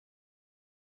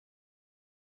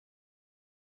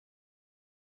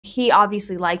he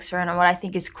obviously likes her, and what I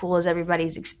think is cool is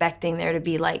everybody's expecting there to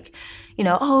be like, you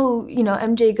know, oh, you know,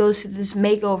 MJ goes through this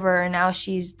makeover and now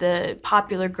she's the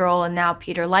popular girl and now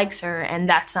Peter likes her, and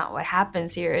that's not what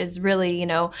happens here. Is really, you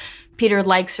know, Peter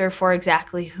likes her for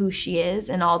exactly who she is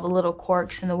and all the little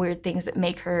quirks and the weird things that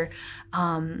make her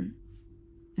MJ,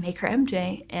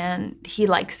 and he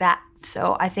likes that.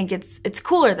 So I think it's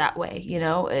cooler that way, you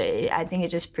know. I think it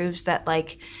just proves that,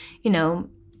 like, you know,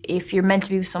 if you're meant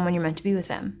to be with someone, you're meant to be with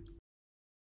them.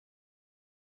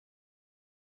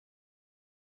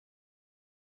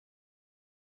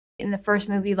 In the first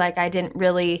movie, like, I didn't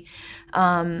really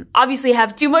obviously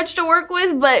have too much to work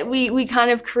with, but we kind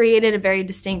of created a very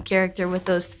distinct character with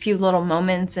those few little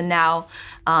moments, and now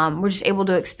we're just able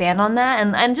to expand on that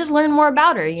and just learn more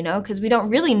about her, you know, because we don't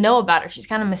really know about her. She's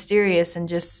kind of mysterious and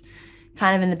just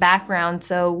kind of in the background,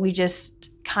 so we just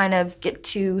kind of get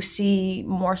to see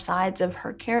more sides of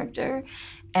her character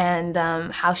and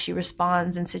how she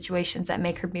responds in situations that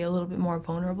make her be a little bit more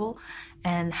vulnerable,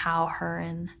 and how her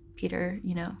and Peter,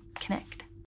 you know, connect.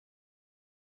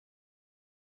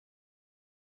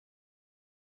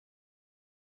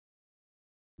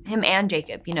 Him and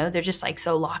Jacob, you know, they're just like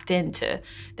so locked into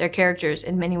their characters.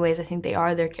 In many ways, I think they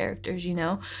are their characters, you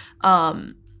know?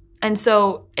 And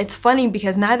so it's funny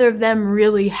because neither of them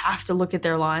really have to look at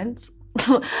their lines.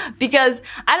 Because,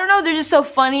 I don't know, they're just so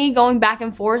funny going back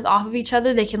and forth off of each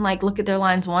other. They can like look at their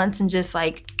lines once and just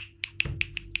like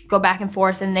go back and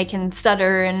forth, and they can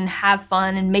stutter and have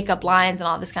fun and make up lines and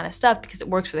all this kind of stuff because it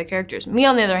works for their characters. Me,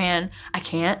 on the other hand, I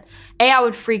can't. I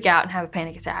would freak out and have a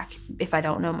panic attack if I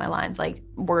don't know my lines, like,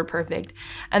 word perfect.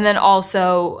 And then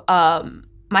also,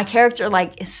 my character,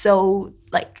 like, is so,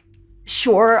 like,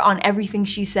 sure on everything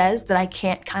she says that I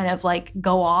can't kind of like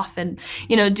go off and,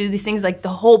 you know, do these things. Like, the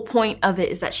whole point of it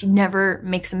is that she never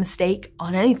makes a mistake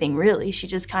on anything, really. She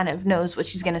just kind of knows what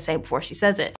she's gonna say before she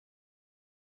says it.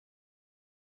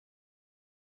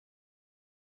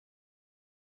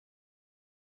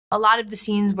 A lot of the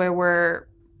scenes where we're,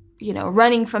 you know,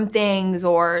 running from things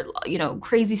or, you know,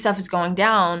 crazy stuff is going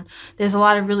down, there's a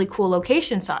lot of really cool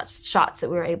location shots that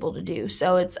we were able to do.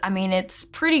 So it's, I mean, it's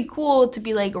pretty cool to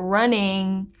be like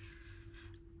running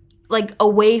like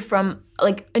away from,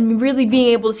 like, and really being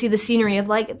able to see the scenery of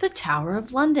like the Tower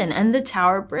of London and the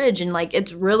Tower Bridge, and like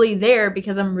it's really there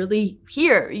because I'm really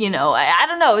here, you know. I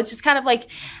don't know, it's just kind of like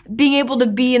being able to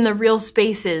be in the real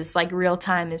spaces, like real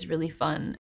time, is really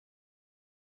fun.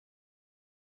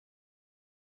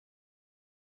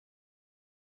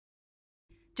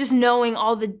 Just knowing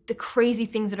all the crazy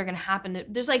things that are gonna happen.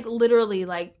 There's like literally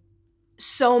like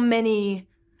so many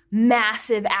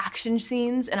massive action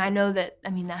scenes, and I know that, I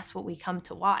mean, that's what we come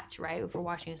to watch, right? If we're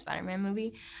watching a Spider-Man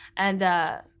movie. And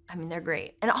I mean, they're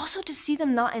great. And also to see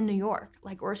them not in New York.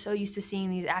 Like, we're so used to seeing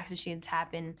these action scenes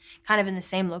happen kind of in the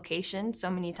same location so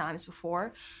many times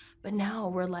before. But now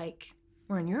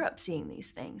we're in Europe seeing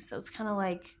these things. So it's kind of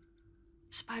like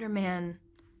Spider-Man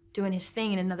doing his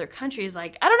thing in another country is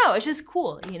like, I don't know, it's just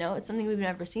cool, you know? It's something we've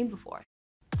never seen before.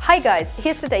 Hi guys,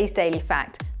 here's today's daily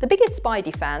fact. The biggest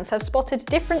Spidey fans have spotted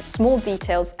different small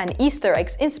details and Easter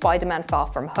eggs in Spider-Man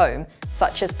Far From Home,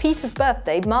 such as Peter's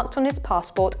birthday marked on his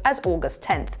passport as August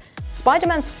 10th.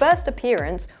 Spider-Man's first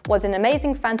appearance was in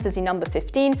Amazing Fantasy number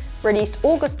 15, released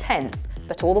August 10th,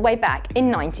 but all the way back in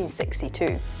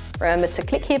 1962. Remember to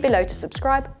click here below to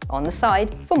subscribe on the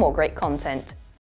side for more great content.